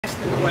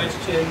a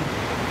question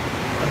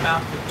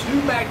about the two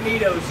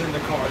magnetos in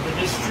the car, the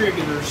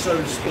distributors, so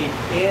to speak,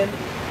 in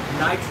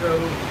nitro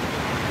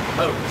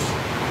motors.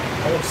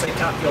 I won't say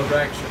top fuel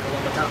drag strip because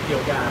I'm a top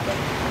fuel guy, but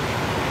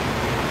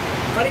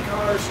funny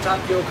cars, top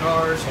fuel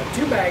cars have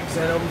two mags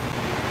in them,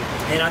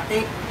 and I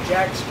think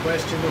Jack's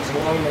question was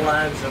along the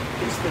lines of,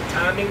 is the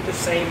timing the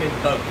same in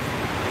both?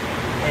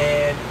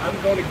 And I'm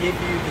going to give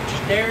you the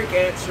generic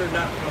answer,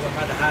 not because I'm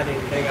trying to hide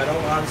anything. I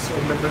don't honestly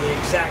remember the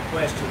exact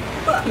question.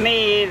 But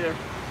me either.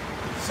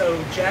 So,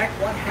 Jack,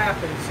 what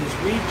happens is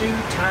we do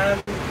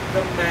time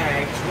the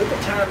mags with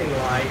a timing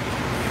light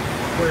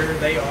where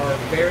they are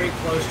very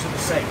close to the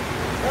same.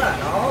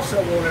 But I also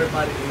want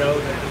everybody to know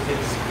that it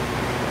is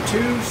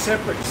two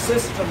separate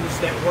systems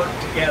that work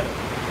together.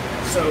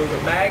 So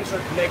the mags are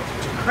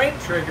connected to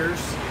crank triggers,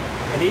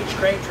 and each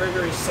crank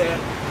trigger is set,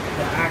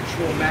 the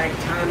actual mag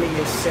timing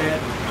is set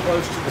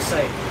close to the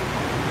same.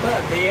 But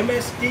the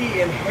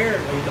MSD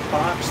inherently, the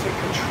box that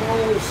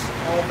controls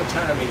all the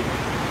timing,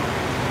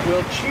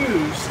 will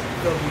choose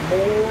the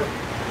more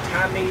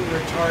timing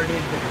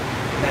retarded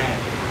mag,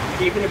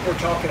 even if we're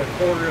talking a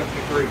quarter of a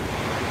degree.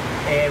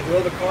 And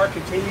will the car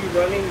continue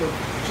running with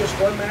just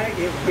one mag?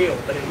 It will,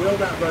 but it will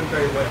not run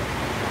very well.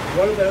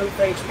 One of the other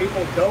things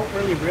people don't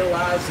really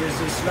realize is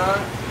it's not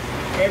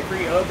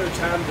every other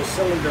time the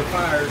cylinder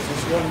fires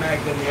is one mag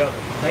than the other.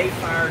 They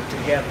fire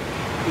together.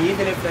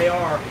 Even if they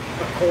are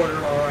a quarter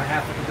or a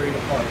half a degree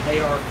apart, they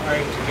are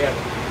firing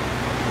together.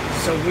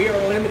 So we are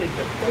limited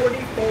to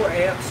 44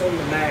 amps on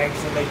the mags,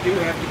 and they do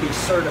have to be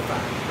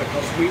certified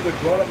because we would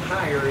run them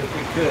higher if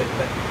we could.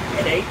 But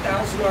at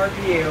 8,000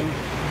 RPM,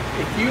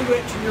 if you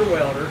went to your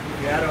welder,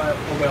 if you had a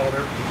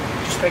welder,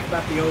 just think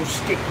about the old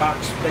stick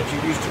box that you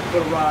used to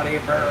put a rod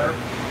in,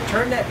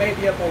 turn that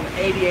baby up on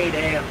 88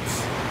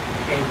 amps.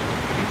 And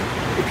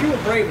if you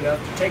were brave enough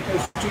to take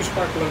those two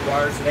spark plug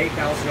wires at 8,000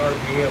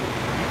 RPM,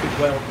 you could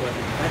weld with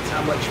it. That's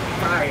how much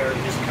fire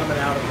is coming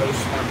out of those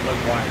spark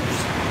plug wires.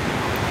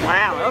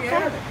 Wow,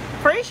 okay.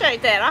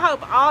 Appreciate that. I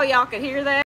hope all y'all could hear that.